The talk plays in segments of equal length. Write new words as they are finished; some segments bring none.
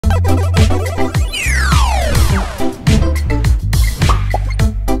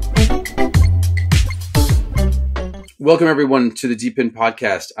Welcome, everyone, to the DePINed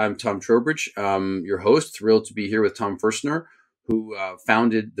podcast. I'm Tom Trowbridge, your host. Thrilled to be here with Tom Fuerstner, who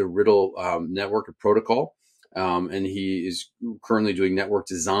founded the RIDDLE Network Protocol, and he is currently doing network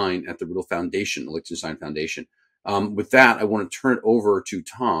design at the RIDDLE Foundation, the Liechtenstein Foundation. With that, I want to turn it over to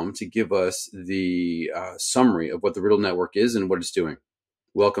Tom to give us the summary of what the RIDDLE Network is and what it's doing.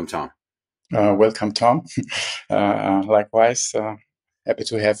 Welcome, Tom. Welcome, Tom. Likewise, happy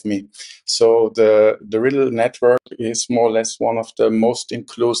to have me. So the RIDDLE network is more or less one of the most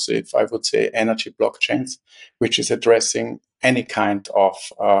inclusive, I would say, energy blockchains, which is addressing any kind of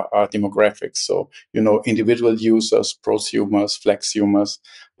demographics. So, individual users, prosumers, flexumers,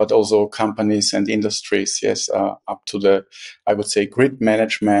 but also companies and industries, yes, up to the, I would say, grid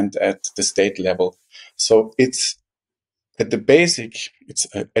management at the state level. So it's at the basic, it's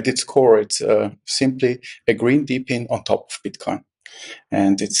at its core, it's simply a green depin on top of Bitcoin.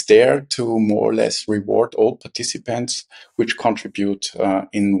 And it's there to more or less reward all participants which contribute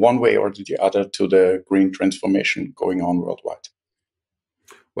in one way or the other to the green transformation going on worldwide.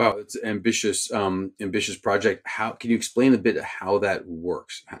 Wow, it's an ambitious project. How can you explain a bit of how that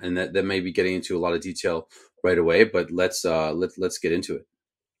works? And that may be getting into a lot of detail right away, but let's get into it.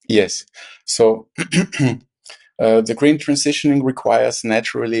 Yes. So the green transitioning requires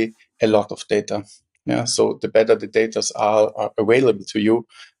naturally a lot of data. Yeah, so the better the data are available to you,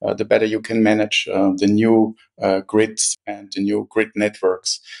 the better you can manage the new grids and the new grid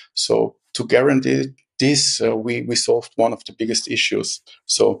networks. So to guarantee this, we solved one of the biggest issues.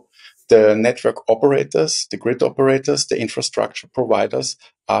 So the network operators, the grid operators, the infrastructure providers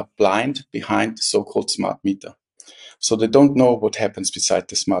are blind behind the so-called smart meter. So they don't know what happens beside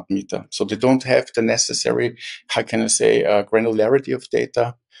the smart meter. So they don't have the necessary, how can I say, granularity of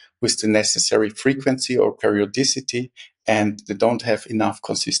data with the necessary frequency or periodicity, and they don't have enough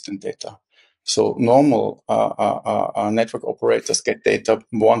consistent data. So normal network operators get data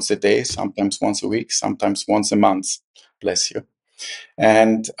once a day, sometimes once a week, sometimes once a month. Bless you.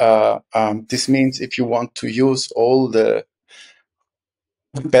 And this means if you want to use all the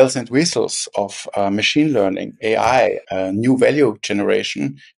bells and whistles of machine learning, AI, new value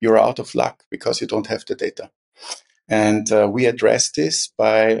generation, you're out of luck because you don't have the data. And we address this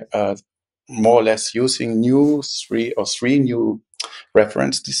by more or less using three new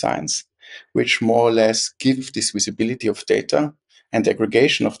reference designs, which more or less give this visibility of data and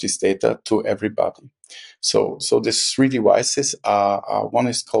aggregation of this data to everybody. So these three devices are one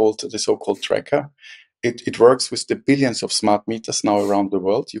is called the so-called tracker. It works with the billions of smart meters now around the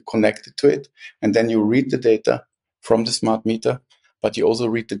world. You connect it to it, and then you read the data from the smart meter, but you also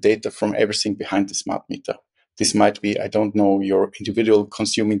read the data from everything behind the smart meter. This might be, I don't know, your individual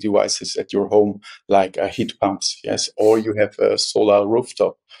consuming devices at your home, like heat pumps, yes, or you have a solar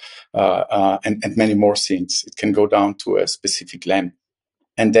rooftop, and many more things. It can go down to a specific lamp.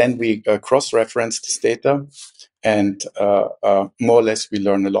 And then we cross-reference this data, and more or less we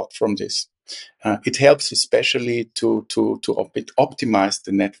learn a lot from this. It helps especially to optimize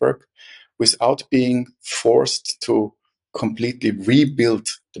the network without being forced to completely rebuild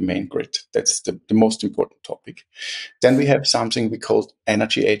the main grid. That's the most important topic. Then we have something we call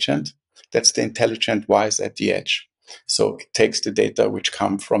energy agent. That's the intelligent wires at the edge. So it takes the data which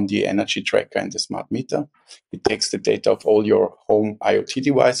come from the energy tracker and the smart meter. It takes the data of all your home IoT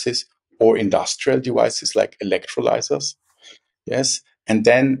devices or industrial devices like electrolyzers. Yes. And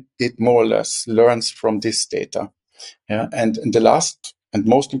then it more or less learns from this data. Yeah. And the last and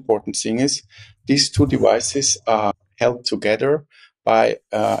most important thing is these two devices are held together by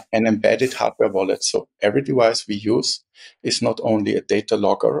an embedded hardware wallet. So every device we use is not only a data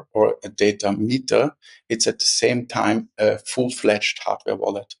logger or a data meter, it's at the same time a full-fledged hardware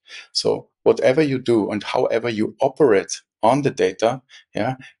wallet. So whatever you do and however you operate on the data,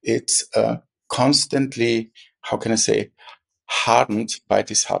 yeah, it's constantly, how can I say, hardened by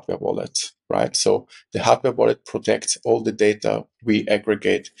this hardware wallet, right? So the hardware wallet protects all the data we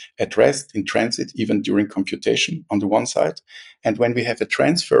aggregate at rest, in transit, even during computation on the one side. And when we have a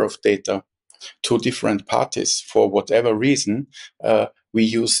transfer of data to different parties for whatever reason, we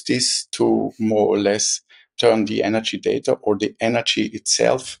use this to more or less turn the energy data or the energy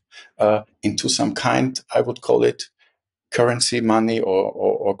itself into some kind, I would call it, currency money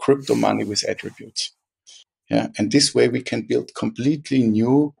or crypto money with attributes. Yeah, and this way we can build completely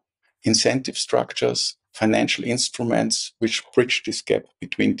new incentive structures, financial instruments, which bridge this gap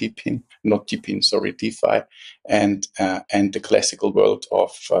between DeFi, and the classical world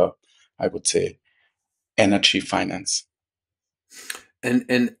of, I would say, energy finance.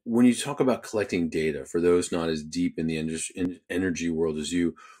 And when you talk about collecting data, for those not as deep in the energy world as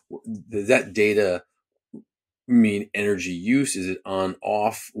you, that data, mean energy use? Is it on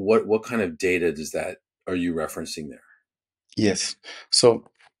off? What kind of data are you referencing there? Yes. So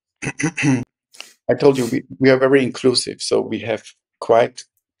I told you we are very inclusive. So we have quite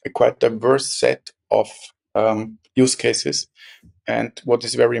a quite diverse set of use cases. And what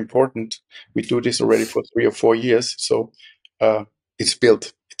is very important, we do this already for 3 or 4 years. So it's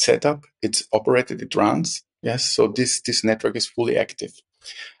built, it's set up, it's operated, it runs. Yes. So this network is fully active.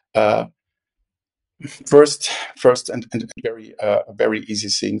 Uh, first and very easy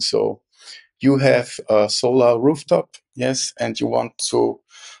thing. So you have a solar rooftop, yes, and you want to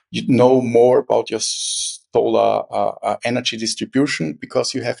know more about your solar energy distribution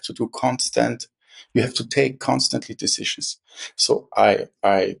because you have to take constantly decisions. So I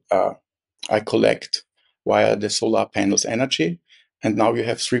collect via the solar panels energy, and now you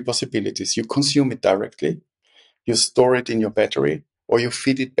have three possibilities. You consume it directly, you store it in your battery, or you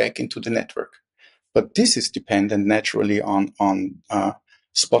feed it back into the network. But this is dependent naturally on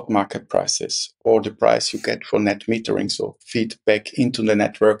spot market prices or the price you get for net metering. So feed back into the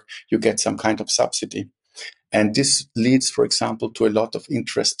network, you get some kind of subsidy. And this leads, for example, to a lot of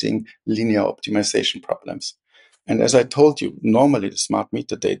interesting linear optimization problems. And as I told you, normally the smart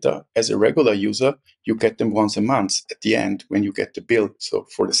meter data, as a regular user, you get them once a month at the end when you get the bill, so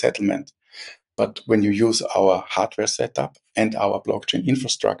for the settlement. But when you use our hardware setup and our blockchain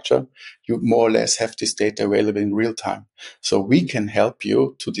infrastructure, you more or less have this data available in real time. So we can help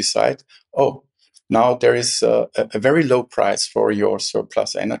you to decide, oh, now there is a very low price for your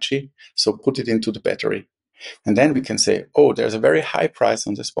surplus energy, so put it into the battery. And then we can say, oh, there's a very high price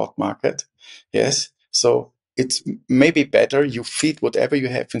on the spot market. Yes. So it's maybe better you feed whatever you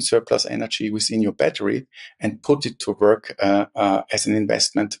have in surplus energy within your battery and put it to work as an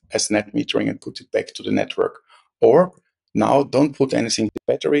investment, as net metering, and put it back to the network. Or now don't put anything in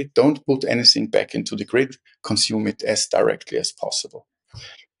the battery, don't put anything back into the grid, consume it as directly as possible.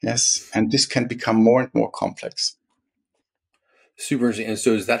 Yes. And this can become more and more complex. Super interesting. And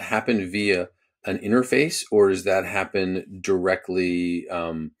so does that happen via an interface, or does that happen directly?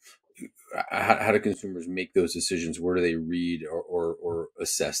 How do consumers make those decisions? Where do they read or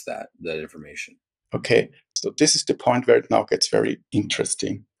assess that information? Okay, so this is the point where it now gets very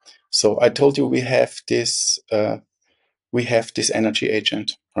interesting. So I told you we have this energy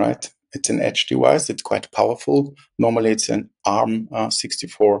agent, right? It's an edge device. It's quite powerful. Normally, it's an ARM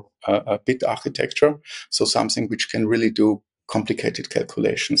 64-bit architecture, so something which can really do complicated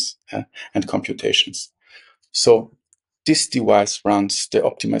calculations and computations. So this device runs the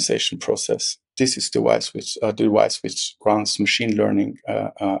optimization process. This is the device which runs machine learning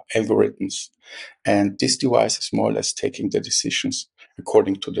algorithms. And this device is more or less taking the decisions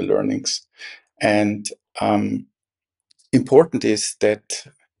according to the learnings. And important is that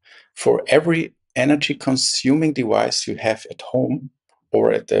for every energy consuming device you have at home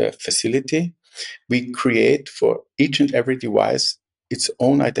or at the facility, we create for each and every device its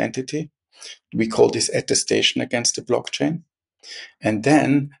own identity. We call this attestation against the blockchain. And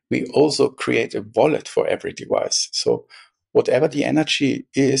then we also create a wallet for every device. So whatever the energy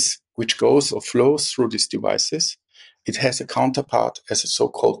is which goes or flows through these devices, it has a counterpart as a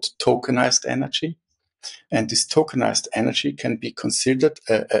so-called tokenized energy. And this tokenized energy can be considered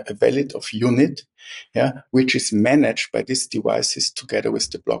a valid of unit, yeah, which is managed by these devices together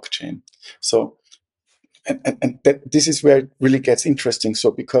with the blockchain. So this is where it really gets interesting. So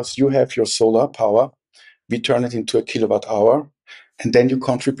because you have your solar power, we turn it into a kilowatt hour, and then you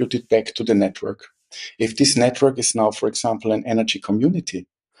contribute it back to the network. If this network is now, for example, an energy community,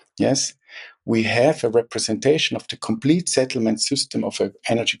 yes, we have a representation of the complete settlement system of an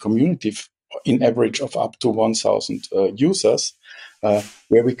energy community in average of up to 1,000 users,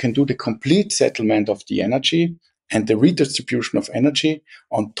 where we can do the complete settlement of the energy and the redistribution of energy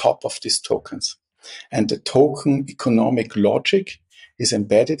on top of these tokens. And the token economic logic is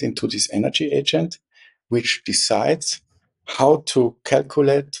embedded into this energy agent, which decides how to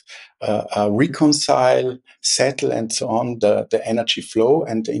calculate, reconcile, settle, and so on the energy flow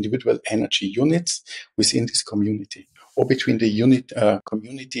and the individual energy units within this community or between the unit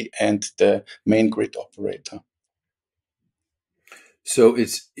community and the main grid operator. So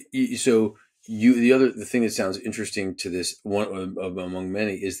the thing that sounds interesting to this one among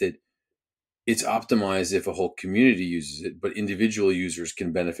many is that it's optimized if a whole community uses it, but individual users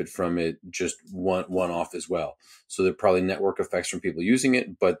can benefit from it just one off as well. So there are probably network effects from people using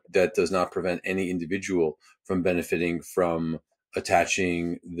it, but that does not prevent any individual from benefiting from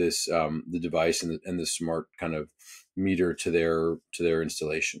attaching this the device and the smart kind of meter to their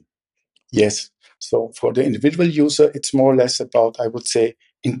installation. Yes. So for the individual user, it's more or less about, I would say,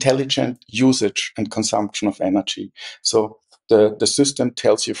 intelligent usage and consumption of energy. So the system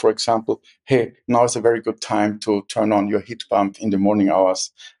tells you, for example, hey, now is a very good time to turn on your heat pump in the morning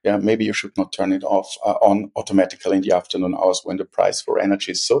hours. Yeah, maybe you should not turn it off on automatically in the afternoon hours when the price for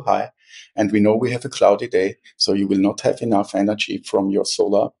energy is so high. And we know we have a cloudy day, so you will not have enough energy from your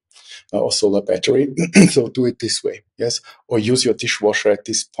solar or solar battery. So do it this way, yes? Or use your dishwasher at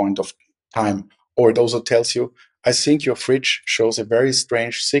this point of time. Or it also tells you, I think your fridge shows a very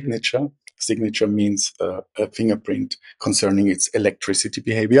strange signature. Signature means a fingerprint concerning its electricity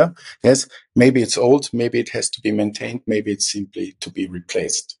behavior. Yes, maybe it's old, maybe it has to be maintained, maybe it's simply to be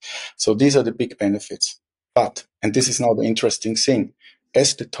replaced. So these are the big benefits. But, and this is now the interesting thing,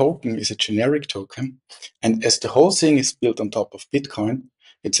 as the token is a generic token, and as the whole thing is built on top of Bitcoin,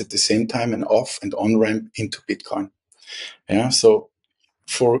 it's at the same time an off and on ramp into Bitcoin. Yeah. So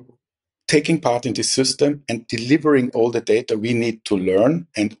for taking part in this system and delivering all the data we need to learn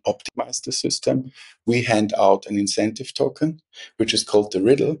and optimize the system, we hand out an incentive token, which is called the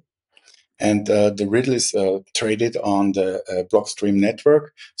RIDDLE. And the RIDDLE is traded on the Blockstream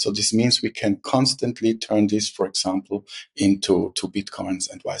network. So this means we can constantly turn this, for example, into Bitcoins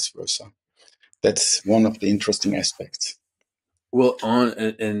and vice versa. That's one of the interesting aspects. Well, on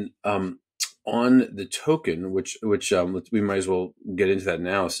the token, which we might as well get into that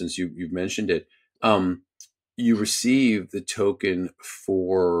now since you've mentioned it. You receive the token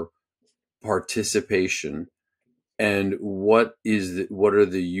for participation, and what are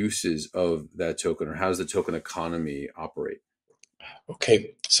the uses of that token, or how does the token economy operate?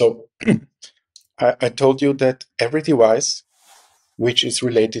 Okay, so I told you that every device which is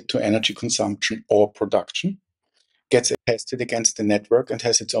related to energy consumption or production gets tested against the network and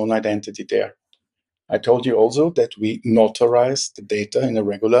has its own identity there. I told you also that we notarize the data in a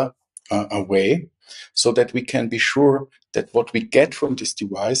regular way so that we can be sure that what we get from this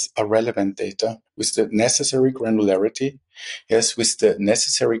device are relevant data with the necessary granularity, yes, with the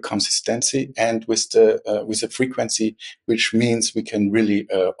necessary consistency, and with the frequency, which means we can really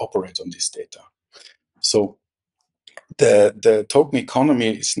operate on this data. So the token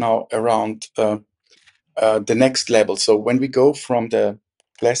economy is now around the next level. So when we go from the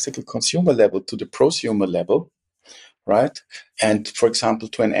classical consumer level to the prosumer level, right? And for example,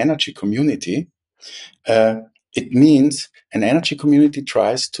 to an energy community, it means an energy community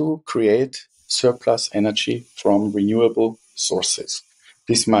tries to create surplus energy from renewable sources.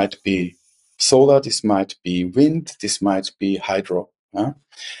 This might be solar, this might be wind, this might be hydro.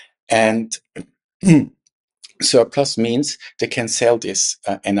 And surplus means they can sell this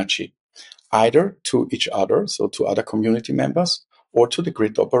energy either to each other, so to other community members, or to the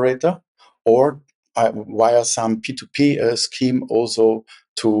grid operator, or via some P2P scheme also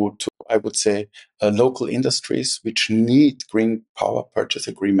to I would say, local industries which need green power purchase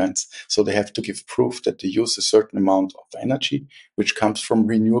agreements. So they have to give proof that they use a certain amount of energy, which comes from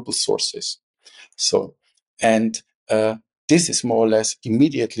renewable sources. So, and this is more or less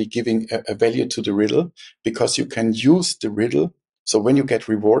immediately giving a value to the riddle, because you can use the riddle. So when you get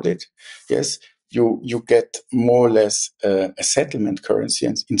rewarded, yes, you get more or less a settlement currency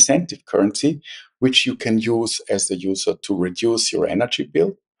and incentive currency, which you can use as the user to reduce your energy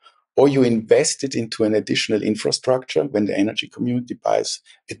bill, or you invest it into an additional infrastructure when the energy community buys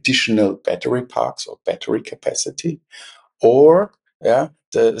additional battery parks or battery capacity. Or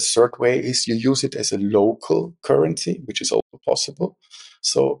the third way is you use it as a local currency, which is also possible.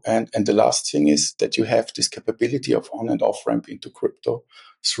 So, and the last thing is that you have this capability of on and off ramp into crypto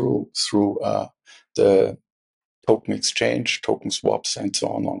through the token exchange, token swaps, and so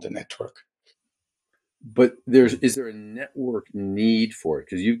on the network. But is there a network need for it?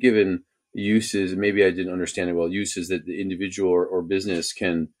 Because you've given uses, maybe I didn't understand it well, uses that the individual or business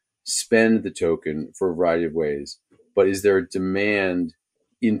can spend the token for a variety of ways. But is there a demand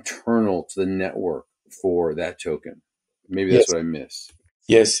internal to the network for that token? Maybe that's Yes. what I missed.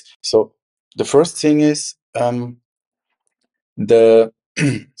 Yes. So the first thing is the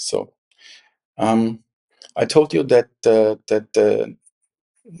so I told you that the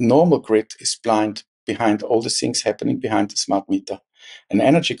normal grid is blind behind all the things happening behind the smart meter. An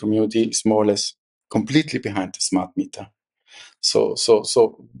energy community is more or less completely behind the smart meter. So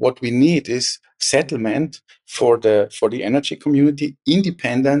what we need is settlement for the energy community,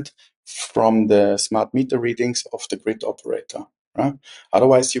 independent from the smart meter readings of the grid operator. Right?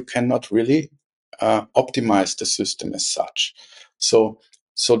 Otherwise, you cannot really optimize the system as such. So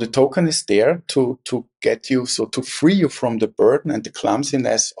the token is there to get you, so to free you from the burden and the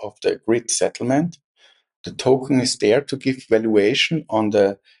clumsiness of the grid settlement. The token is there to give valuation on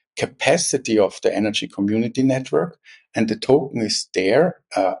the capacity of the energy community network, and the token is there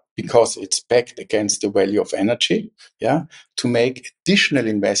because it's backed against the value of energy, to make additional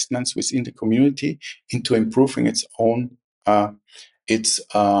investments within the community into improving its own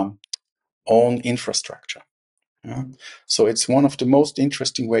infrastructure. Yeah. So it's one of the most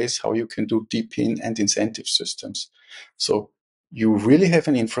interesting ways how you can do DePIN and incentive systems. So you really have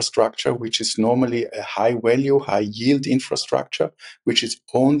an infrastructure which is normally a high value, high yield infrastructure, which is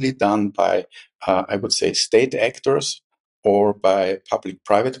only done by, I would say, state actors or by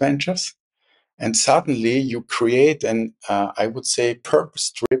public-private ventures. And suddenly you create an, I would say,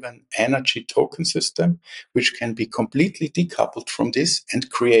 purpose-driven energy token system, which can be completely decoupled from this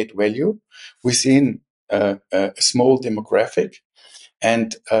and create value within a small demographic.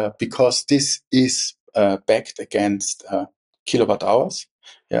 And because this is backed against kilowatt hours,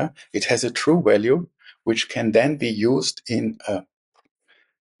 it has a true value, which can then be used in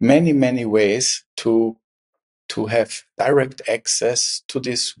many, many ways to have direct access to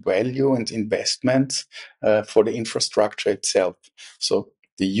this value and investments for the infrastructure itself. So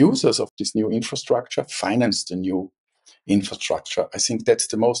the users of this new infrastructure finance the new infrastructure. I think that's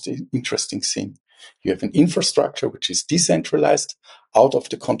the most interesting thing. You have an infrastructure which is decentralized, out of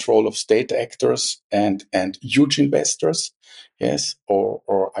the control of state actors and huge investors, yes,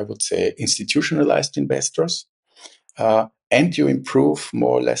 or I would say institutionalized investors. And you improve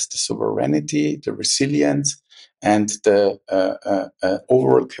more or less the sovereignty, the resilience, and the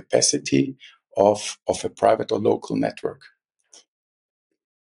overall capacity of a private or local network.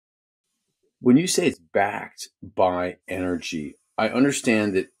 When you say it's backed by energy, I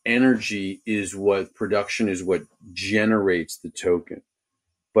understand that energy is what production is what generates the token,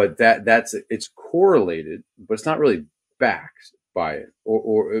 but it's correlated, but it's not really backed by it.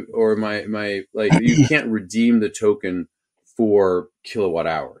 Or am I like, you can't redeem the token for kilowatt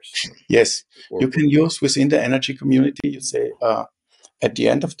hours? Yes, you can use within the energy community. You say at the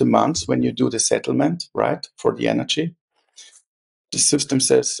end of the month when you do the settlement, right, for the energy, the system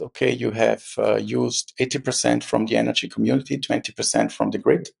says, okay, you have used 80% from the energy community, 20% from the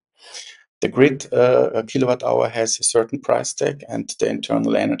grid. The grid kilowatt hour has a certain price tag, and the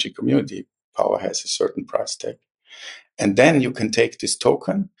internal energy community power has a certain price tag. And then you can take this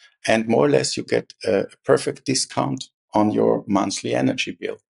token and more or less you get a perfect discount on your monthly energy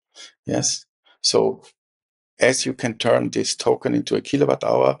bill. Yes. So as you can turn this token into a kilowatt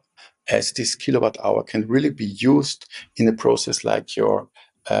hour, as this kilowatt hour can really be used in a process like your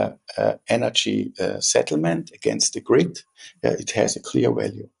energy settlement against the grid, it has a clear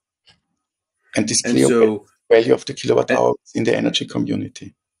value. And this clear value of the kilowatt hour is in the energy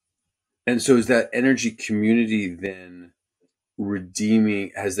community. And so is that energy community then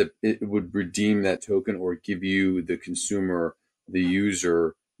redeeming, it would redeem that token or give you, the consumer, the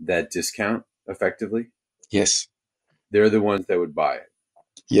user, that discount effectively? Yes. They're the ones that would buy it.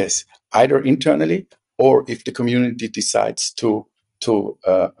 Yes, either internally or if the community decides to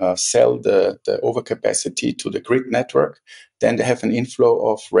sell the overcapacity to the grid network, then they have an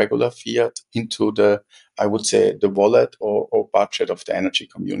inflow of regular fiat into the, I would say, the wallet or budget of the energy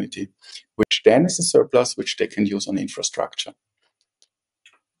community, which then is a surplus which they can use on infrastructure.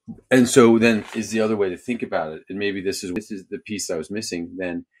 And so then is the other way to think about it, and maybe this is the piece I was missing,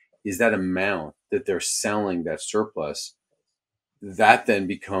 then is that amount that they're selling, that surplus, that then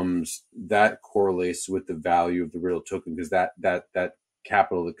that correlates with the value of the RIDDLE token, because that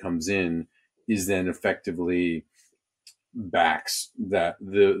capital that comes in is then effectively backs that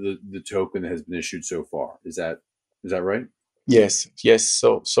the token that has been issued so far. Is that right? Yes.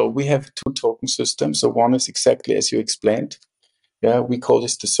 So we have two token systems. So one is exactly as you explained. Yeah, we call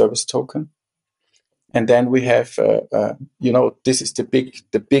this the service token. And then we have, this is the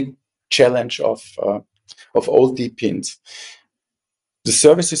big challenge of all DePINs. The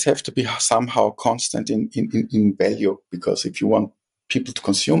services have to be somehow constant in value, because if you want people to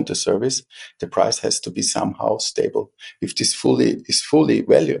consume the service, the price has to be somehow stable. If this is fully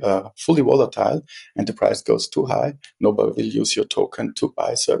volatile and the price goes too high, nobody will use your token to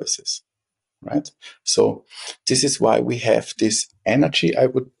buy services. Right. So this is why we have this energy.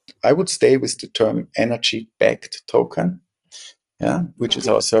 I would stay with the term energy-backed token, which is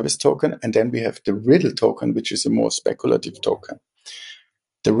our service token. And then we have the RIDDLE token, which is a more speculative token.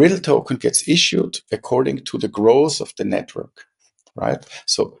 The RIDDLE token gets issued according to the growth of the network, right?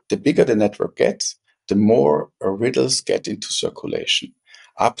 So the bigger the network gets, the more riddles get into circulation,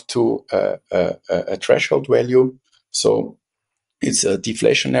 up to a threshold value. So it's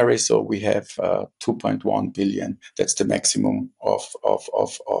deflationary, so we have 2.1 billion. That's the maximum of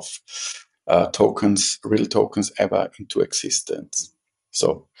tokens, RIDDLE tokens ever into existence.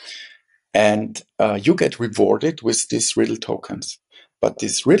 So, and you get rewarded with these RIDDLE tokens. But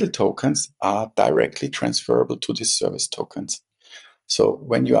these RIDDLE tokens are directly transferable to these service tokens. So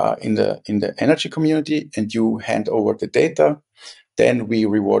when you are in the energy community and you hand over the data, then we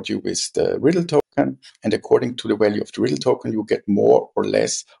reward you with the RIDDLE token. And according to the value of the RIDDLE token, you get more or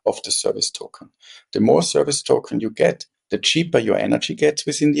less of the service token. The more service token you get, the cheaper your energy gets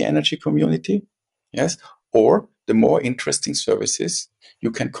within the energy community. Yes. Or the more interesting services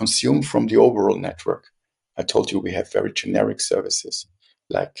you can consume from the overall network. I told you we have very generic services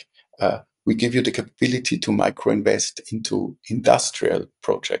like we give you the capability to micro-invest into industrial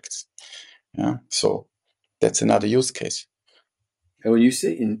projects. Yeah. So that's another use case. And when you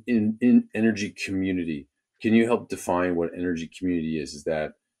say in energy community, can you help define what energy community is? Is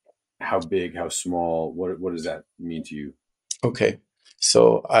that how big, how small? What does that mean to you? Okay.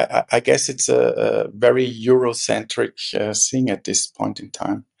 So I guess it's a very Eurocentric thing at this point in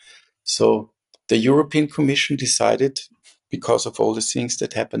time. So the European Commission decided, because of all the things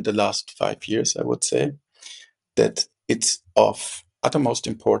that happened the last 5 years, I would say, that it's of uttermost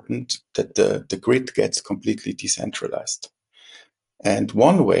important that the grid gets completely decentralized. And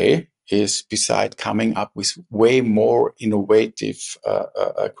one way is, beside coming up with way more innovative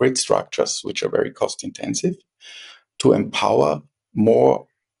grid structures, which are very cost intensive, to empower more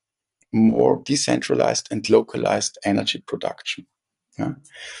decentralized and localized energy production. Yeah.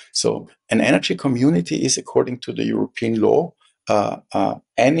 So an energy community is, according to the European law,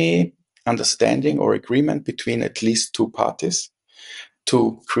 any understanding or agreement between at least two parties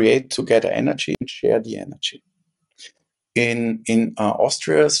to create together energy and share the energy. In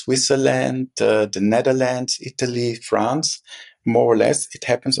Austria, Switzerland, the Netherlands, Italy, France, more or less, it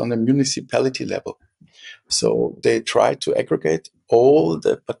happens on a municipality level. So they try to aggregate all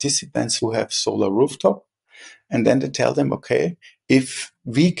the participants who have solar rooftop, and then they tell them, okay, if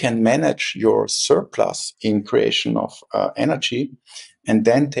we can manage your surplus in creation of energy, and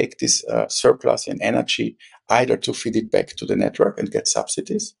then take this surplus in energy either to feed it back to the network and get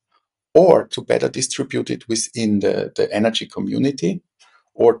subsidies, or to better distribute it within the energy community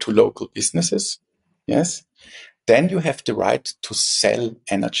or to local businesses, yes, then you have the right to sell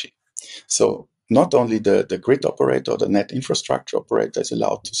energy. So not only the grid operator or the net infrastructure operator is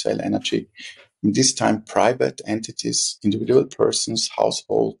allowed to sell energy, in this time private entities, individual persons,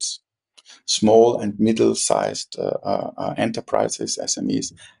 households, small and middle-sized enterprises,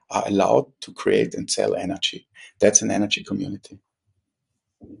 SMEs, are allowed to create and sell energy. That's an energy community.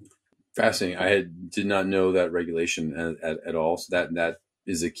 Fascinating. I did not know that regulation at all. So that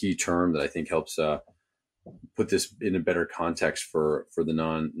is a key term that I think helps put this in a better context for the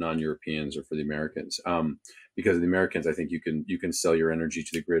non Europeans or for the Americans. Because the Americans, I think you can sell your energy to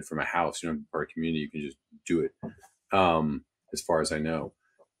the grid from a house. You know, part of a community, you can just do it. As far as I know,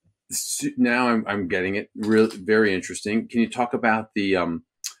 now I'm getting it. Really, very interesting. Can you talk about the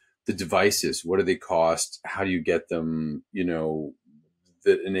devices? What do they cost? How do you get them? You know,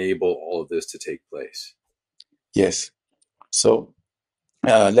 that enable all of this to take place? Yes. So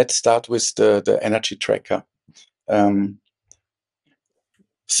let's start with the energy tracker.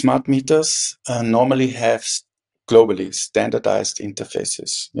 Smart meters normally have globally standardized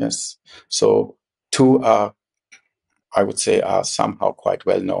interfaces. Yes. So two are, I would say, are somehow quite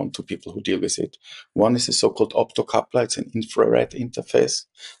well known to people who deal with it. One is a so-called optocoupler. It's an infrared interface.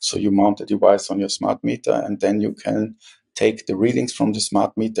 So you mount a device on your smart meter, and then you can take the readings from the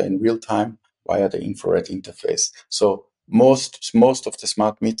smart meter in real time via the infrared interface. So most of the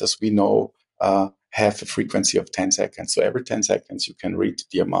smart meters we know have a frequency of 10 seconds. So every 10 seconds, you can read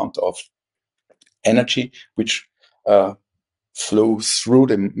the amount of energy which flows through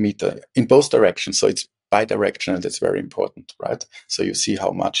the meter in both directions. So it's bidirectional. That's very important, right? So you see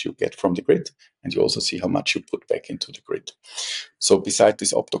how much you get from the grid, and you also see how much you put back into the grid. So beside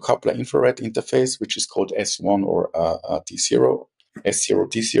this optocoupler infrared interface, which is called S1 or D0,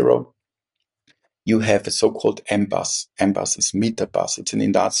 S0, D0, you have a so-called M-bus. M-bus is meter bus. It's an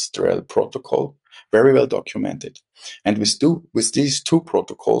industrial protocol, very well documented. And with these two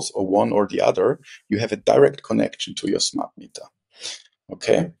protocols, or one or the other, you have a direct connection to your smart meter.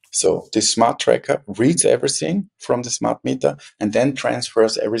 Okay, so this smart tracker reads everything from the smart meter and then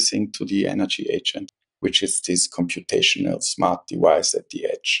transfers everything to the energy agent, which is this computational smart device at the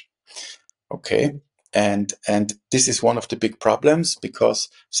edge. Okay, and this is one of the big problems, because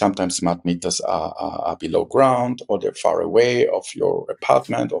sometimes smart meters are below ground, or they're far away of your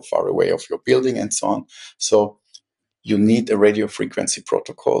apartment or far away of your building and so on. So you need a radio frequency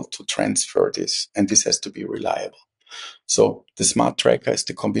protocol to transfer this, and this has to be reliable. So the smart tracker is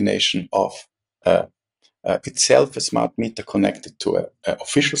the combination of itself a smart meter connected to an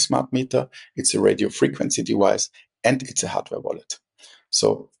official smart meter. It's a radio frequency device, and it's a hardware wallet.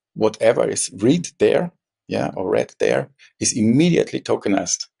 So whatever is read there, or read there, is immediately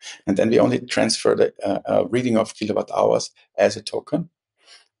tokenized. And then we only transfer the reading of kilowatt hours as a token.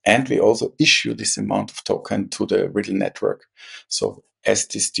 And we also issue this amount of token to the RIDDLE network. So as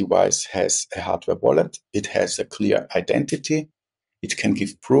this device has a hardware wallet, it has a clear identity. It can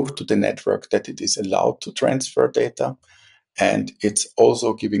give proof to the network that it is allowed to transfer data. And it's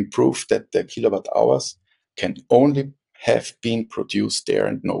also giving proof that the kilowatt hours can only have been produced there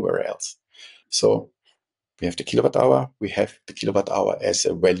and nowhere else. So we have the kilowatt hour. We have the kilowatt hour as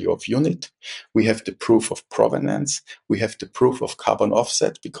a value of unit. We have the proof of provenance. We have the proof of carbon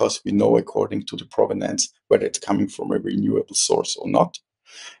offset, because we know according to the provenance whether it's coming from a renewable source or not.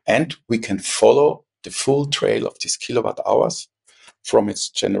 And we can follow the full trail of these kilowatt hours from its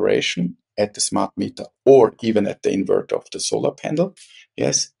generation at the smart meter or even at the inverter of the solar panel.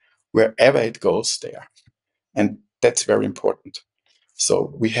 Yes, wherever it goes there. And that's very important.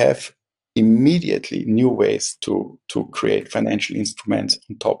 So we have immediately new ways to create financial instruments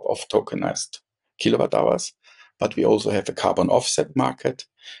on top of tokenized kilowatt hours. But we also have a carbon offset market.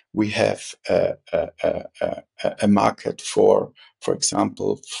 We have a market for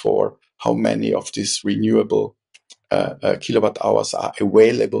example, for how many of these renewable kilowatt hours are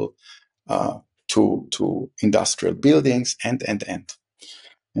available to industrial buildings and.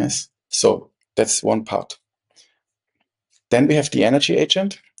 Yes, so that's one part. Then we have the energy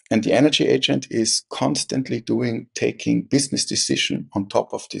agent, and the energy agent is constantly taking business decision on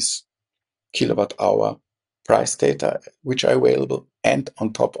top of this kilowatt hour price data which are available, and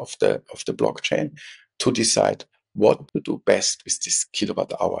on top of the blockchain, to decide what to do best with this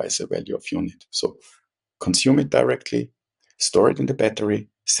kilowatt hour as a value of unit. So consume it directly, store it in the battery,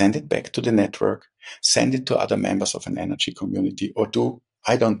 send it back to the network, send it to other members of an energy community, or do,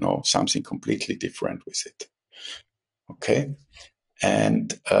 I don't know, something completely different with it. Okay.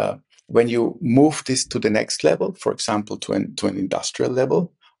 And when you move this to the next level, for example, to an industrial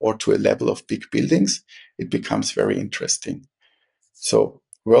level or to a level of big buildings, it becomes very interesting. So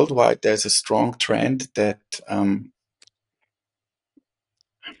worldwide, there's a strong trend that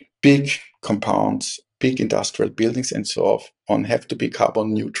big compounds, big industrial buildings, and so on have to be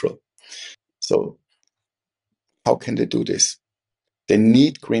carbon neutral. So how can they do this? They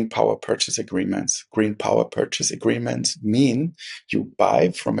need green power purchase agreements. Green power purchase agreements mean you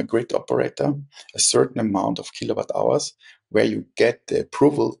buy from a grid operator a certain amount of kilowatt hours where you get the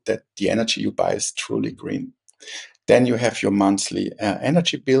approval that the energy you buy is truly green. Then you have your monthly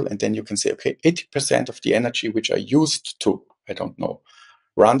energy bill, and then you can say, okay, 80% of the energy which I used to, I don't know,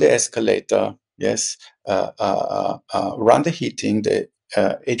 run the escalator, yes, run the heating, the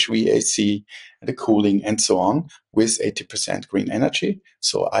HVAC, the cooling, and so on, with 80% green energy.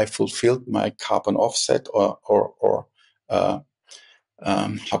 So I fulfilled my carbon offset, or how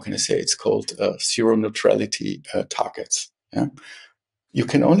can I say, it's called zero neutrality targets. Yeah? You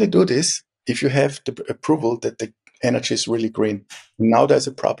can only do this if you have the approval that the energy is really green. Now there's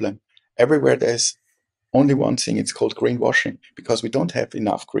a problem. Everywhere there's only one thing, it's called greenwashing, because we don't have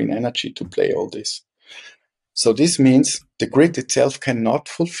enough green energy to play all this. So this means the grid itself cannot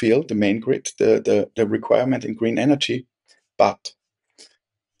fulfill, the main grid, the requirement in green energy, but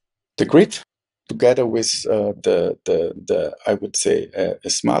the grid, together with the I would say a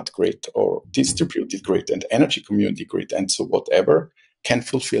smart grid or distributed grid and energy community grid, and so whatever, can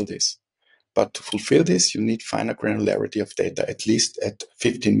fulfill this. But to fulfill this, you need finer granularity of data, at least at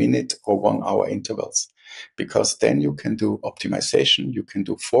 15-minute or 1 hour intervals, because then you can do optimization, you can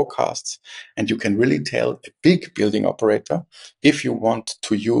do forecasts, and you can really tell a big building operator, if you want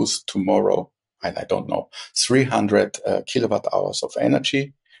to use tomorrow, I don't know, 300 kilowatt hours of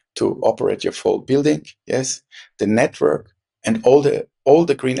energy to operate your full building. Yes, the network and all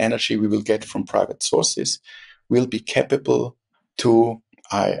the green energy we will get from private sources will be capable to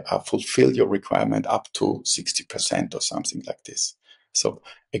fulfill your requirement up to 60% or something like this. So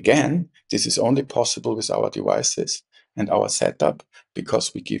again, this is only possible with our devices and our setup,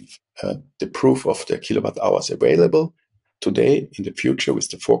 because we give the proof of the kilowatt hours available today. In the future, with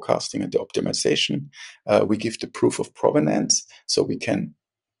the forecasting and the optimization, we give the proof of provenance, so we can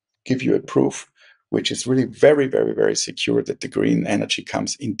give you a proof which is really very, very, very secure that the green energy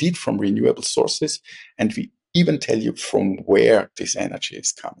comes indeed from renewable sources, and we even tell you from where this energy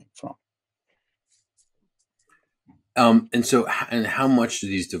is coming from. And how much do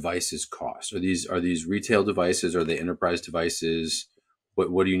these devices cost? Are these retail devices? Are they enterprise devices?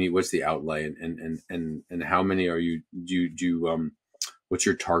 What do you need? What's the outlay, and how many are you? What's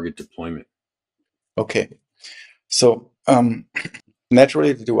your target deployment? Okay. So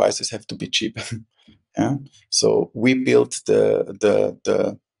naturally, the devices have to be cheap. Yeah. So we built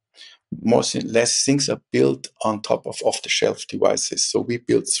the more or less things are built on top of off-the-shelf devices. So we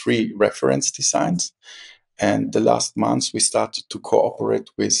built 3 reference designs, and the last months we started to cooperate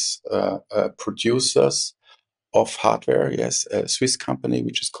with producers of hardware. Yes, a Swiss company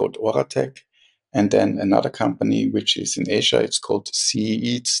which is called Oratech, and then another company which is in Asia. It's called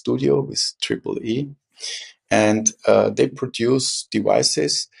CE Studio with triple E, and they produce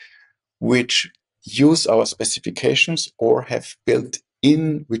devices which use our specifications or have built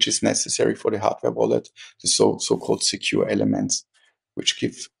in, which is necessary for the hardware wallet, the so-called secure elements, which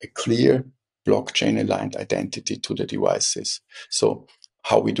give a clear blockchain-aligned identity to the devices. So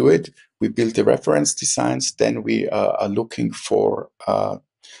how we do it, we build the reference designs, then we are looking for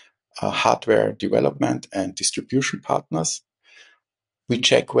hardware development and distribution partners. We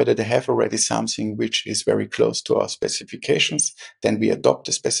check whether they have already something which is very close to our specifications. Then we adopt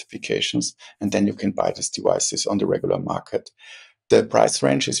the specifications, and then you can buy these devices on the regular market. The price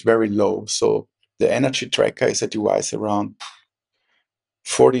range is very low. So the energy tracker is a device around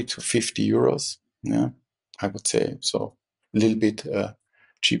 40 to 50 euros. Yeah, I would say so. A little bit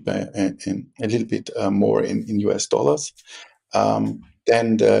cheaper and a little bit more in US dollars.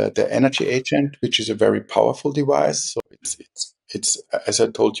 Then the energy agent, which is a very powerful device. So it's as I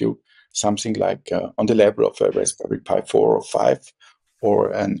told you, something like on the level of a Raspberry Pi 4 or 5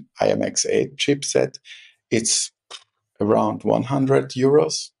 or an IMX8 chipset. It's around 100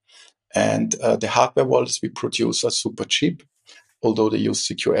 euros. And the hardware wallets we produce are super cheap. Although they use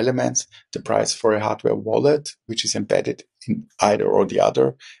secure elements, the price for a hardware wallet, which is embedded in either or the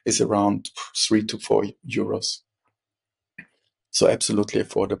other, is around 3 to 4 euros. So absolutely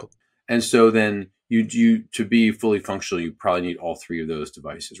affordable. And so then you to be fully functional, you probably need all 3 of those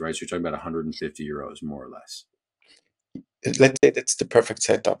devices, right? So you're talking about 150 euros more or less. Let's say that's the perfect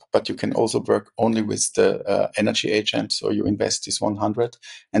setup, but you can also work only with the energy agent. So you invest this 100,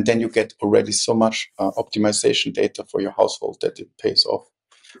 and then you get already so much optimization data for your household that it pays off.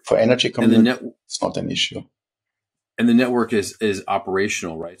 For energy community, it's not an issue. And the network is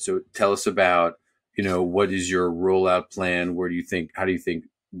operational, right? So tell us about, what is your rollout plan? How do you think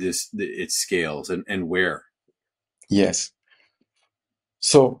it scales and where? Yes.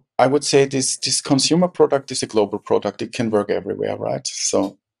 So I would say this consumer product is a global product. It can work everywhere, right?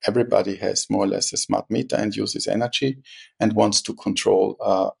 So everybody has more or less a smart meter and uses energy and wants to control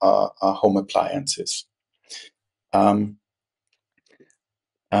home appliances.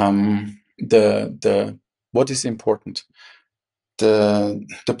 What is important? The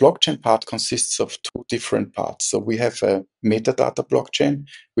blockchain part consists of 2 different parts. So we have a metadata blockchain,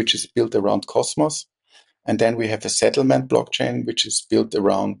 which is built around Cosmos. And then we have a settlement blockchain, which is built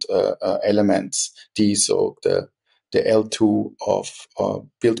around elements D, so the L2 of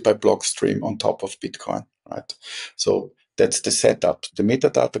built by Blockstream on top of Bitcoin, right? So that's the setup. The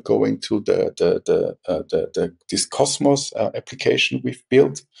metadata going to this Cosmos application we've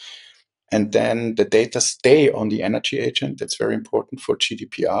built, and then the data stay on the energy agent. That's very important for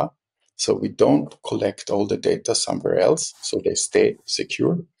GDPR. So we don't collect all the data somewhere else, so they stay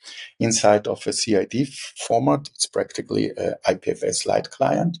secure. Inside of a CID format, it's practically an IPFS Lite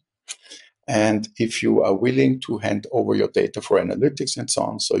client. And if you are willing to hand over your data for analytics and so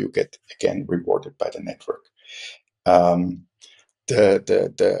on, so you get, again, rewarded by the network.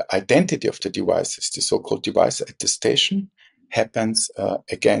 The identity of the devices, the so-called device attestation, happens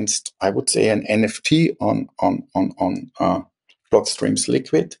against, I would say, an NFT on Blockstream's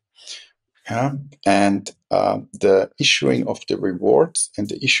Liquid. And the issuing of the rewards and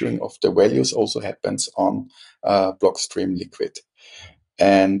the issuing of the values also happens on Blockstream Liquid.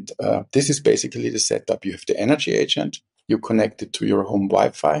 And this is basically the setup. You have the energy agent, you connect it to your home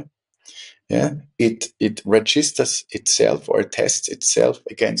Wi-Fi. Yeah, it registers itself or tests itself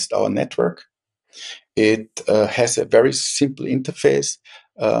against our network. It has a very simple interface,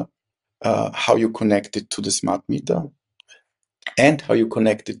 how you connect it to the smart meter and how you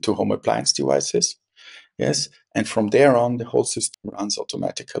connect it to home appliance devices. Yes, and from there on, the whole system runs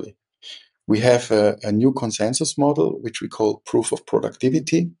automatically. We have a new consensus model, which we call proof of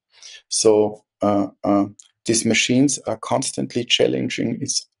productivity. So these machines are constantly challenging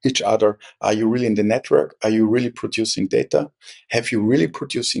each other. Are you really in the network? Are you really producing data? Have you really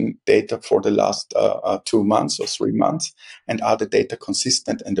producing data for the last 2 months or 3 months? And are the data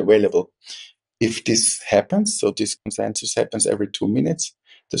consistent and available? If this happens, so this consensus happens every 2 minutes,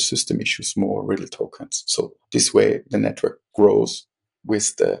 the system issues more RIDDLE tokens. So this way, the network grows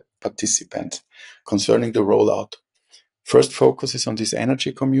with the participant. Concerning the rollout, First focus is on this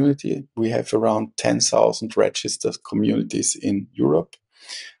energy community. We have around 10,000 registered communities in Europe.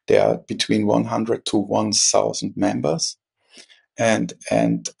 There are between 100 to 1,000 members. And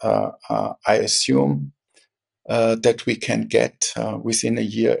I assume that we can get within a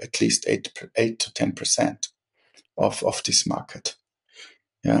year at least 8 to 10% of this market,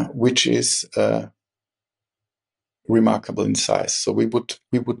 yeah, which is remarkable in size. So we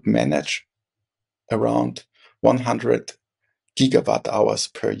would manage around 100 gigawatt hours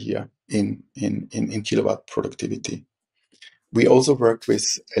per year in kilowatt productivity. We also work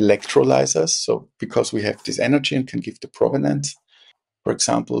with electrolyzers. So because we have this energy and can give the provenance, for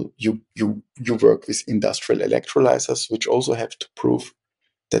example, you work with industrial electrolyzers, which also have to prove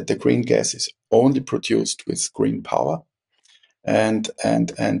that the green gas is only produced with green power. And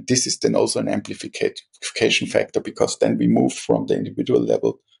this is then also an amplification factor, because then we move from the individual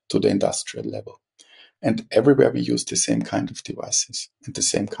level to the industrial level. And everywhere we use the same kind of devices and the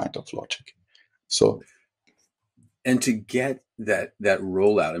same kind of logic. So, and to get that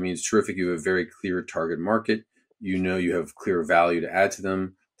rollout, I mean, it's terrific. You have a very clear target market. You know, you have clear value to add to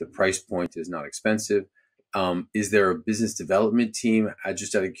them. The price point is not expensive. Is there a business development team?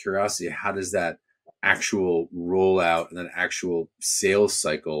 Just out of curiosity, how does that actual rollout and that actual sales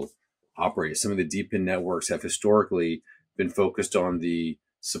cycle operate? Some of the DePIN networks have historically been focused on the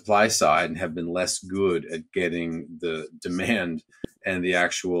supply side and have been less good at getting the demand and the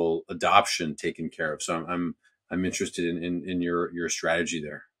actual adoption taken care of. So I'm interested in your strategy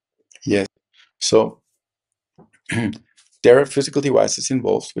there. yes. So there are physical devices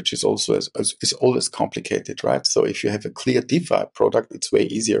involved, which is also is always complicated, right? So if you have a clear DeFi product, it's way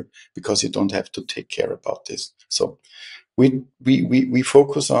easier because you don't have to take care about this. So we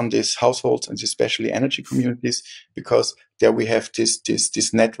focus on these households and especially energy communities, because there we have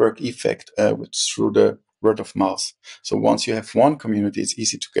this network effect through the word of mouth. So once you have one community, it's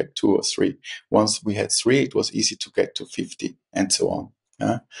easy to get 2 or 3. Once we had 3, it was easy to get to 50, and so on.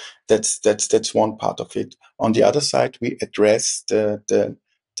 That's one part of it. On the other side, we address the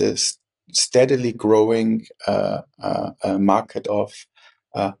steadily growing market of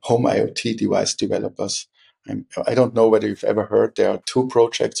home IoT device developers. I don't know whether you've ever heard, there are 2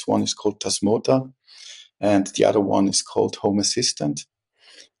 projects. One is called Tasmota, and the other one is called Home Assistant.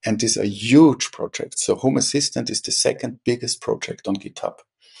 And these are huge projects. So Home Assistant is the second biggest project on GitHub,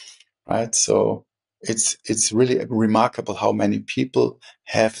 right? So it's really remarkable how many people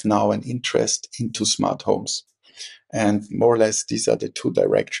have now an interest into smart homes. And more or less, these are the 2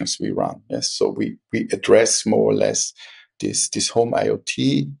 directions we run. Yes, so we address more or less this home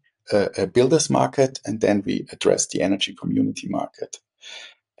IoT builders market, and then we address the energy community market.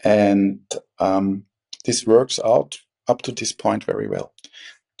 And this works out up to this point very well.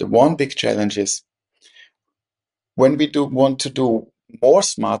 The one big challenge is when we want to do more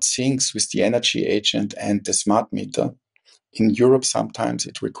smart things with the energy agent and the smart meter. In Europe, sometimes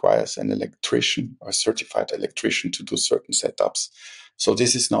it requires an electrician or a certified electrician to do certain setups. So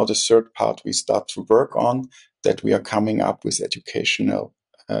this is now the third part we start to work on, that we are coming up with educational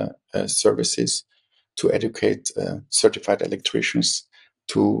services to educate certified electricians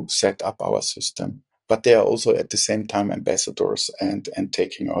to set up our system. But they are also at the same time ambassadors and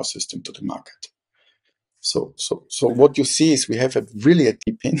taking our system to the market. So what you see is we have really a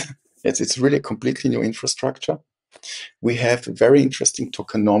DePIN. It's really a completely new infrastructure. We have a very interesting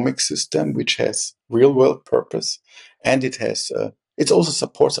tokenomic system, which has real world purpose. And it has, it also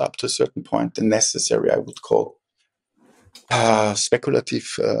supports up to a certain point the necessary, I would call,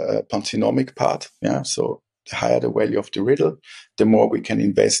 speculative pantheonomic part. Yeah. So the higher the value of the riddle, the more we can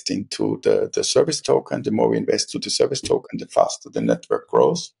invest into the service token. The more we invest to the service token, the faster the network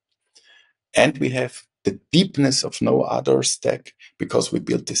grows. And we have the deepness of no other stack, because we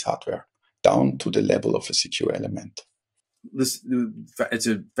built this hardware down to the level of a secure element. It's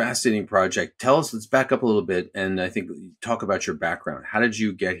a fascinating project. Let's back up a little bit, and I think talk about your background. How did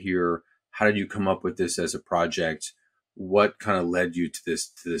you get here? How did you come up with this as a project? What kind of led you to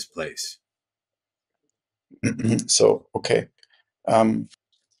this place? So, okay.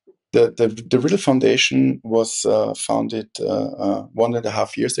 The Riddle Foundation was founded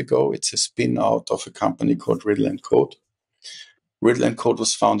 1.5 years ago. It's a spin out of a company called RIDDLE&CODE. RIDDLE&CODE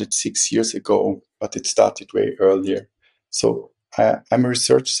was founded 6 years ago, but it started way earlier. So I'm a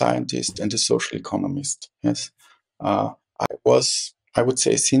research scientist and a social economist. Yes, I would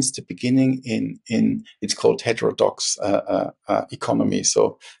say, since the beginning in it's called heterodox economy.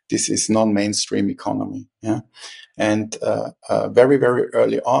 So this is non-mainstream economy. Yeah. And very, very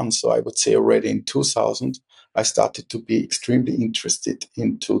early on, so I would say already in 2000, I started to be extremely interested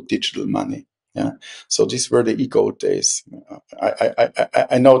into digital money. Yeah. So these were the e-gold days.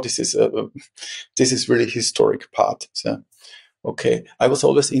 I know this is really historic part. So, okay. I was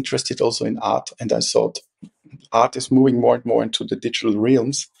always interested also in art, and I thought art is moving more and more into the digital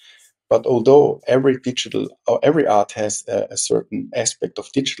realms. But although every art has a certain aspect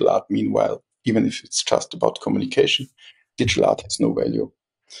of digital art, meanwhile, even if it's just about communication, digital art has no value.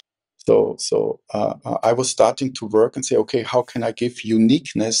 So I was starting to work and say, okay, how can I give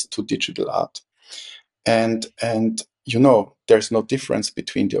uniqueness to digital art? And there's no difference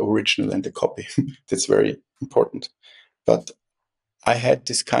between the original and the copy. That's very important. But I had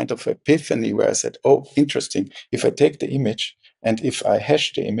this kind of epiphany where I said, oh, interesting. If I take the image and if I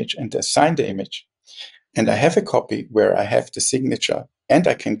hash the image and assign the image, and I have a copy where I have the signature and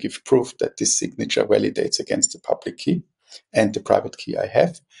I can give proof that this signature validates against the public key and the private key I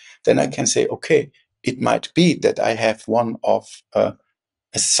have, then I can say, okay, it might be that I have one of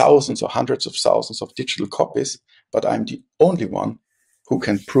thousands or hundreds of thousands of digital copies, but I'm the only one who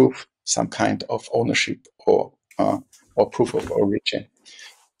can prove some kind of ownership or proof of origin.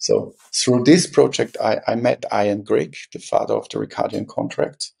 So through this project, I met Ian Grigg, the father of the Ricardian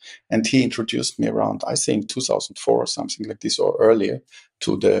contracts, and he introduced me around, I think, 2004 or something like this, or earlier,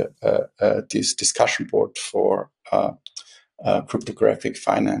 to this discussion board for cryptographic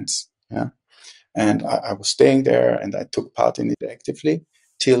finance. Yeah. And I was staying there, and I took part in it actively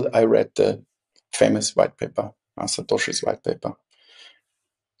till I read the famous white paper, Satoshi's white paper.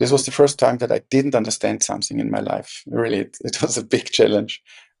 This was the first time that I didn't understand something in my life. Really, it was a big challenge.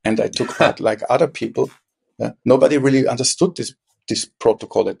 And I took part like other people. Nobody really understood this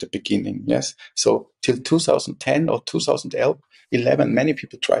protocol at the beginning. Yes. So till 2010 or 2011, many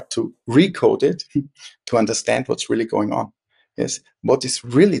people tried to recode it to understand what's really going on. Yes. What is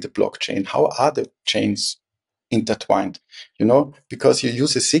really the blockchain? How are the chains intertwined? Because you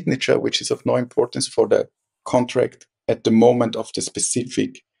use a signature, which is of no importance for the contract at the moment of the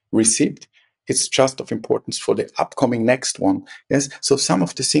specific receipt. It's just of importance for the upcoming next one. Yes. So some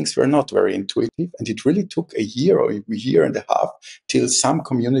of the things were not very intuitive, and it really took a year or a year and a half till some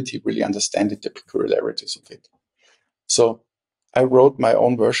community really understood the peculiarities of it. So I wrote my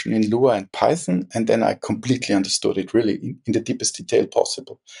own version in Lua and Python, and then I completely understood it really in the deepest detail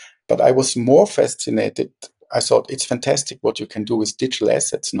possible. But I was more fascinated. I thought it's fantastic what you can do with digital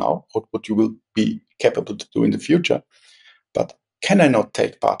assets now, or what you will be capable to do in the future. But can I not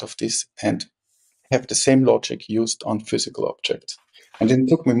take part of this and have the same logic used on physical objects? And it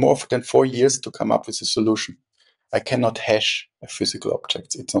took me more than 4 years to come up with a solution. I cannot hash a physical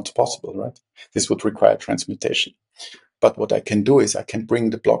object. It's not possible, right? This would require transmutation. But what I can do is I can bring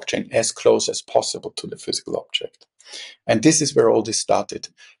the blockchain as close as possible to the physical object. And this is where all this started.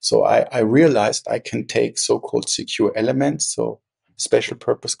 So I realized I can take so-called secure elements, so special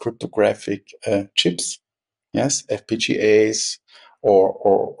purpose cryptographic chips, yes, FPGAs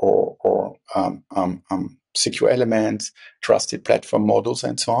or secure elements, trusted platform models,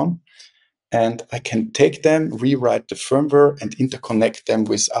 and so on. And I can take them, rewrite the firmware, and interconnect them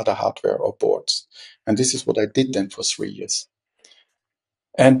with other hardware or boards. And this is what I did then for 3 years.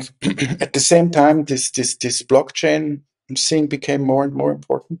 And at the same time, this blockchain thing became more and more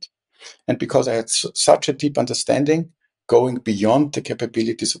important. And because I had such a deep understanding, going beyond the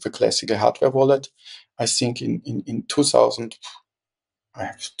capabilities of a classical hardware wallet, I think in 2000, I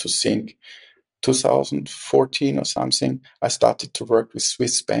have to think, 2014 or something, I started to work with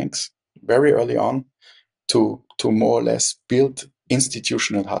Swiss banks very early on to more or less build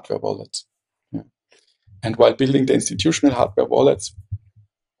institutional hardware wallets. Yeah. And while building the institutional hardware wallets,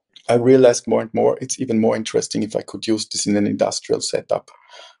 I realized more and more it's even more interesting if I could use this in an industrial setup,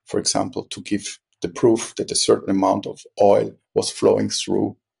 for example, to give the proof that a certain amount of oil was flowing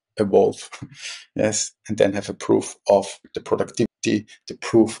through a valve, yes, and then have a proof of the productivity, the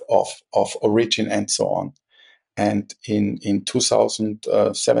proof of origin, and so on. And in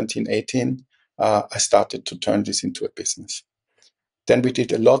 2017, 18, I started to turn this into a business. Then we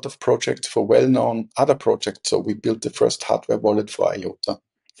did a lot of projects for well-known other projects. So we built the first hardware wallet for IOTA,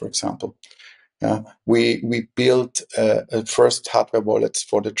 for example. We built first hardware wallets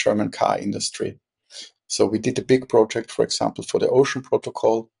for the German car industry. So we did a big project, for example, for the Ocean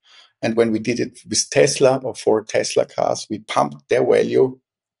Protocol. And when we did it with Tesla or for Tesla cars, we pumped their value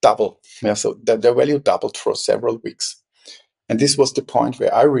double. Yeah, so their value doubled for several weeks. And this was the point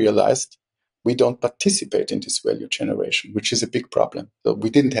where I realized we don't participate in this value generation, which is a big problem. So we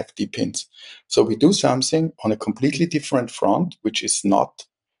didn't have depins. So we do something on a completely different front, which is not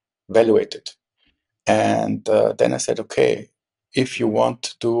valuated. And then I said, okay, if you want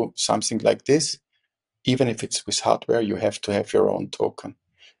to do something like this, even if it's with hardware, you have to have your own token.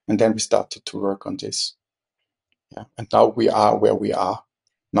 And then we started to work on this. Yeah. And now we are where we are.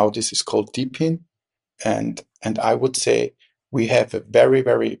 Now this is called DePIN. And I would say we have a very,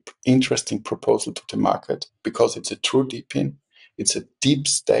 very interesting proposal to the market because it's a true DePIN. It's a deep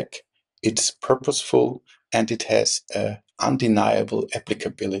stack. It's purposeful and it has undeniable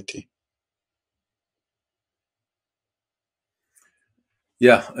applicability.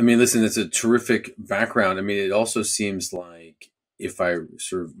 Yeah, I mean, listen, it's a terrific background. I mean, it also seems like if I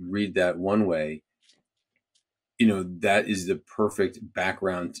sort of read that one way, that is the perfect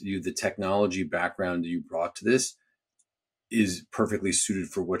background to you. The technology background that you brought to this is perfectly suited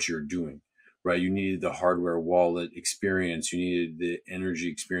for what you're doing, right? You needed the hardware wallet experience. You needed the energy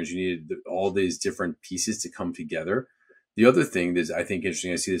experience. You needed all these different pieces to come together. The other thing that's, I think,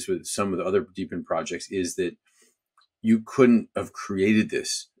 interesting, I see this with some of the other DePIN projects, is that you couldn't have created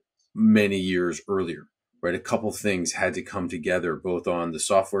this many years earlier, right? A couple things had to come together, both on the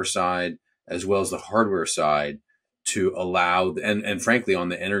software side as well as the hardware side, to allow, and frankly, on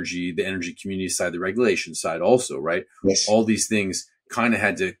the energy community side, the regulation side also, right? Yes. All these things kind of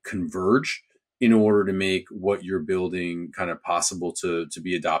had to converge in order to make what you're building kind of possible to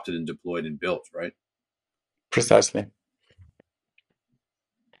be adopted and deployed and built, right? Precisely.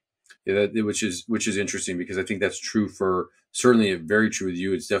 Yeah, which is interesting, because I think that's true for, certainly very true with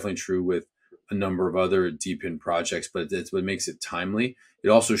you. It's definitely true with a number of other DePIN projects, but it's what makes it timely. It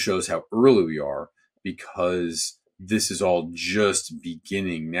also shows how early we are, because this is all just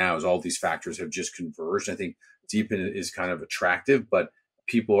beginning now, as all these factors have just converged. I think DePIN is kind of attractive, but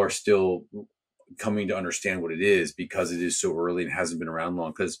people are still coming to understand what it is because it is so early and hasn't been around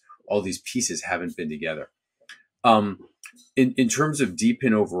long, because all these pieces haven't been together. In terms of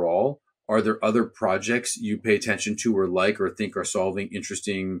DePIN overall, are there other projects you pay attention to or think are solving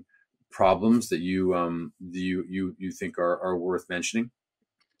interesting problems that you think are worth mentioning?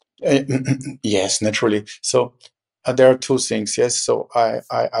 Yes, naturally. So there are two things. Yes, so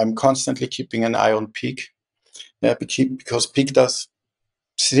I'm constantly keeping an eye on Peak, because Peak does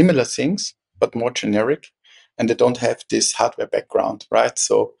similar things but more generic, and they don't have this hardware background, right?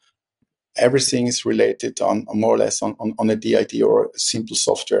 So everything is related on more or less on a DID or a simple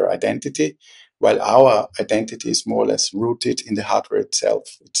software identity, while our identity is more or less rooted in the hardware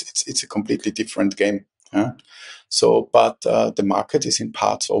itself. It's a completely different game. So, but the market is in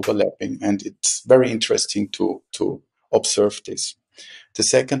parts overlapping, and it's very interesting to observe this. The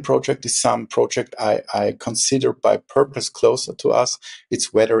second project is some project I consider by purpose closer to us.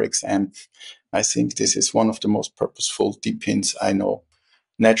 It's WeatherXM. I think this is one of the most purposeful DePINs I know.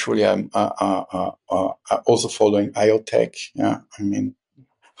 Naturally, I'm also following IoTech. Yeah, I mean,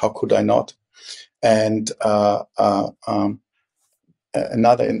 how could I not? And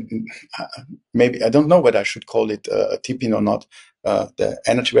another, maybe I don't know whether I should call it a DePIN or not. The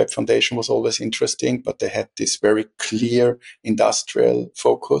Energy Web Foundation was always interesting, but they had this very clear industrial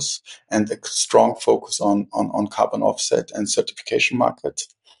focus and a strong focus on carbon offset and certification markets.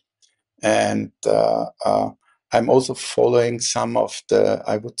 And I'm also following some of the,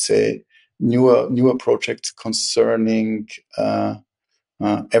 I would say, newer projects concerning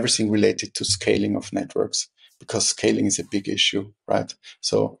everything related to scaling of networks, because scaling is a big issue, right?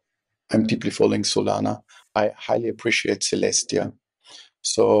 So I'm deeply following Solana. I highly appreciate Celestia.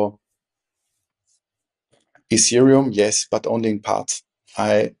 So Ethereum, yes, but only in parts.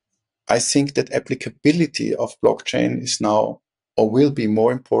 I think that applicability of blockchain is now or will be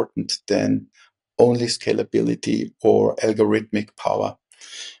more important than only scalability or algorithmic power.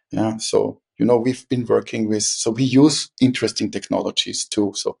 Yeah. So, we've been working with, so we use interesting technologies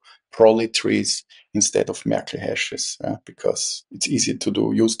too. So Prolly trees instead of Merkle hashes, because it's easy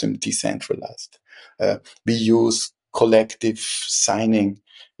to use them decentralized. We use collective signing,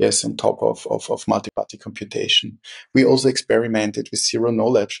 yes, on top of multi-party computation. We also experimented with zero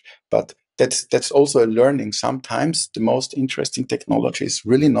knowledge, but that's also a learning. Sometimes the most interesting technology is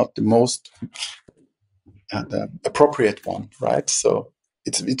really not the most the appropriate one, right? So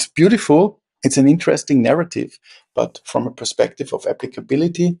it's beautiful. It's an interesting narrative, but from a perspective of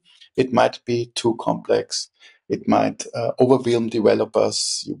applicability, it might be too complex. It might overwhelm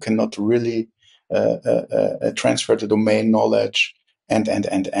developers. You cannot really transfer the domain knowledge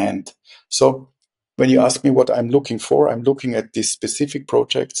and. So when you ask me what I'm looking for, I'm looking at these specific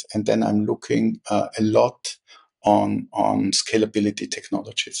projects, and then I'm looking a lot on scalability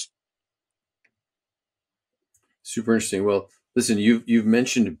technologies. Super interesting. Well, listen, you've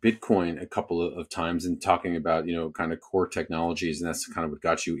mentioned Bitcoin a couple of times in talking about, kind of core technologies, and that's kind of what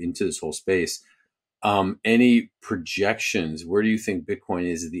got you into this whole space. Any projections? Where do you think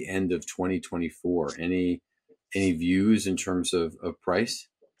Bitcoin is at the end of 2024? Any views in terms of price?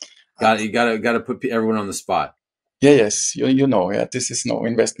 You got to put everyone on the spot. Yeah, yes, you know, yeah, this is no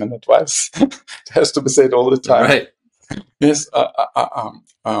investment advice. It has to be said all the time. Right. Yes,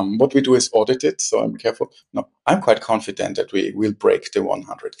 what we do is audit it, so I'm careful. No, I'm quite confident that we will break the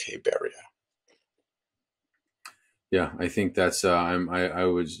 100K barrier. Yeah, I think that's I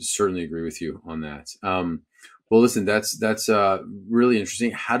would certainly agree with you on that. Well, listen, that's really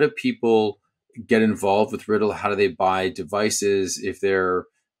interesting. How do people get involved with Riddle? How do they buy devices if they're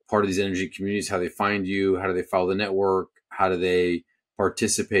part of these energy communities? How do they find you? How do they follow the network? How do they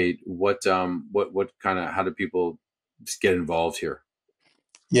participate? What kind of how do people get involved here?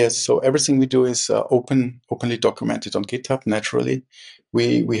 Yes, so everything we do is openly documented on GitHub. Naturally,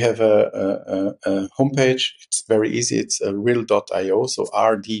 we have a homepage. It's very easy. It's riddle.io, so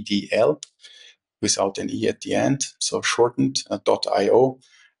RDDL without an e at the end, so shortened .io,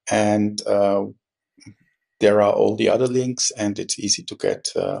 and there are all the other links, and it's easy to get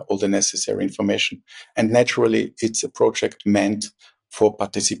all the necessary information. And naturally, it's a project meant for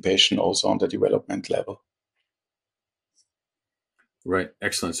participation also on the development level. Right.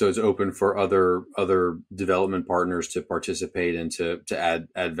 Excellent. So it's open for other development partners to participate and to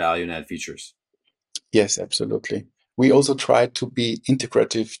add value and add features. Yes, absolutely. We also try to be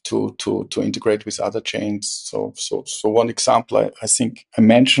integrative to integrate with other chains. So one example I think I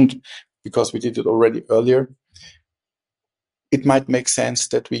mentioned, because we did it already earlier, it might make sense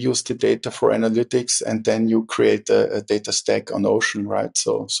that we use the data for analytics, and then you create a data stack on Ocean, right?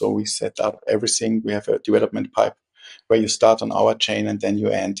 So we set up everything. We have a development pipe where you start on our chain and then you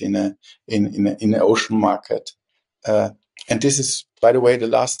end in an Ocean market. And this is, by the way, the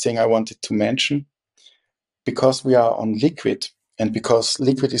last thing I wanted to mention. Because we are on Liquid, and because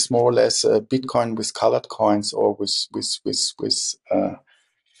Liquid is more or less Bitcoin with colored coins, or with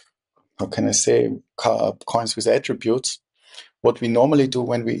how can I say, coins with attributes. What we normally do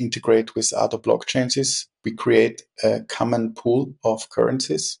when we integrate with other blockchains is we create a common pool of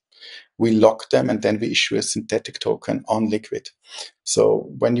currencies. We lock them, and then we issue a synthetic token on Liquid. So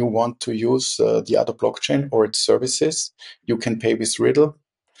when you want to use the other blockchain or its services, you can pay with Riddle.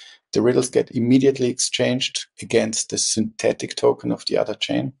 The riddles get immediately exchanged against the synthetic token of the other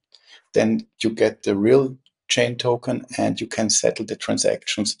chain. Then you get the real chain token, and you can settle the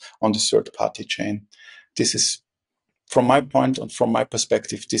transactions on the third-party chain. This is, from my point and from my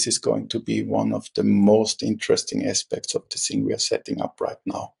perspective, this is going to be one of the most interesting aspects of the thing we are setting up right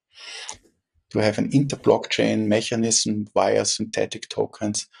now. To have an inter-blockchain mechanism via synthetic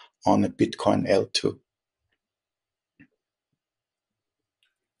tokens on a Bitcoin L2.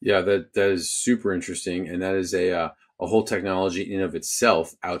 Yeah, that is super interesting, and that is a whole technology in of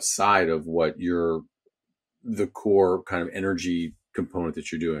itself outside of what the core kind of energy component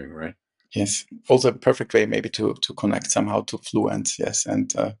that you're doing, right? Yes, also a perfect way maybe to connect somehow to Fluence, yes,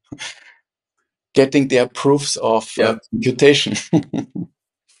 and getting their proofs of computation.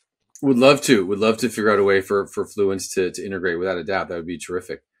 Would love to figure out a way for Fluence to integrate, without a doubt. That would be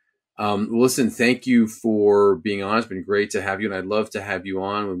terrific. Listen, thank you for being on. It's been great to have you, and I'd love to have you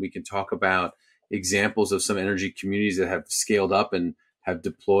on when we can talk about examples of some energy communities that have scaled up and have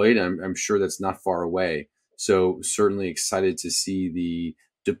deployed. I'm sure that's not far away. So certainly excited to see the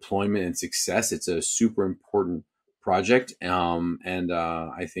deployment and success. It's a super important project, and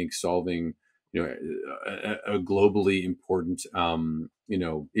I think solving a globally important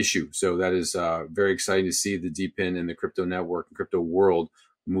issue. So that is very exciting to see the DePIN and the crypto network and crypto world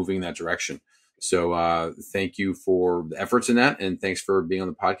moving in that direction. So thank you for the efforts in that, and thanks for being on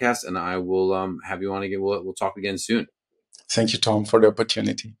the podcast. And I will have you on again. We'll talk again soon. Thank you, Tom, for the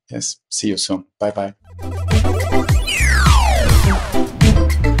opportunity. Yes. See you soon. Bye-bye.